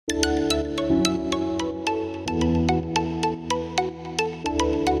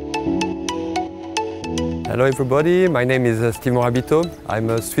Hello everybody, my name is Steve Morabito. I'm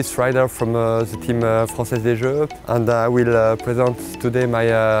a Swiss rider from the team Française des Jeux, and I will present today my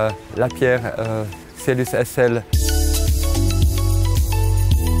Lapierre Xelius SL.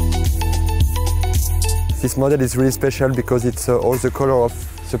 This model is really special because it's all the color of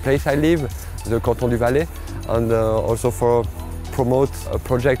the place I live, the Canton du Valais, and also for promote a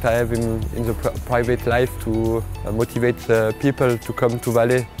project I have in the private life to motivate people to come to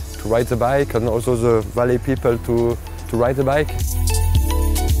Valais to ride the bike, and also the Valais people to ride the bike.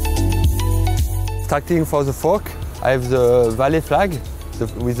 Starting for the fork, I have the Valais flag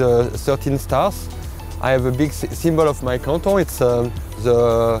with 13 stars. I have a big symbol of my canton, it's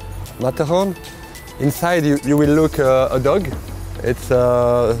the Matterhorn. Inside you will look a dog. It's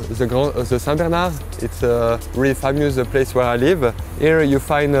the Saint Bernard. It's a really famous place where I live. Here you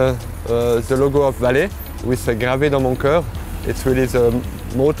find the logo of Valais with gravé dans mon cœur. It's really the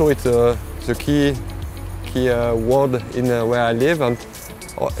motto, it's the key word in where I live. And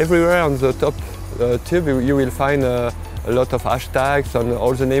everywhere on the top tube you will find a lot of hashtags and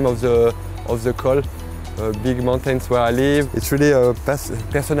all the name of the col, big mountains where I live. It's really a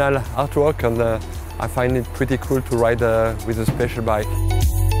personal artwork, and I find it pretty cool to ride with a special bike.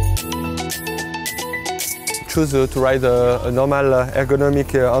 Choose to ride a normal ergonomic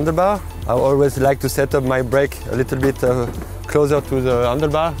handlebar. I always like to set up my brake a little bit closer to the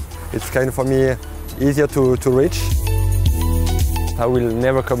handlebar. It's kind of for me easier to reach. I will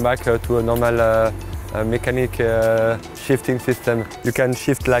never come back to a normal mechanic shifting system. You can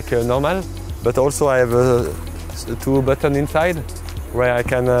shift like normal, but also I have two buttons inside where I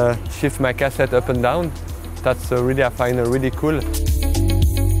can shift my cassette up and down. That's really, I find really cool.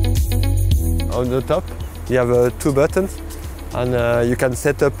 On the top you have two buttons, and you can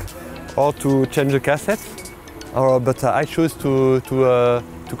set up or to change the cassette, but I choose to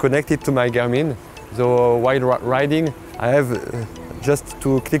connect it to my Garmin. So while riding I have just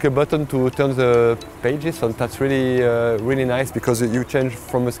to click a button to turn the pages, and that's really really nice because you change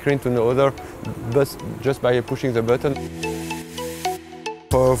from a screen to another just by pushing the button.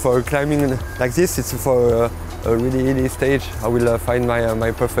 For climbing like this, it's for a really hilly stage. I will find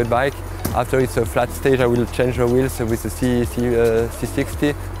my perfect bike. After it's a flat stage, I will change the wheels with the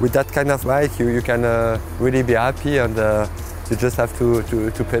C60. With that kind of bike, you can really be happy, and you just have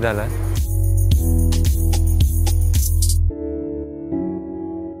to pedal.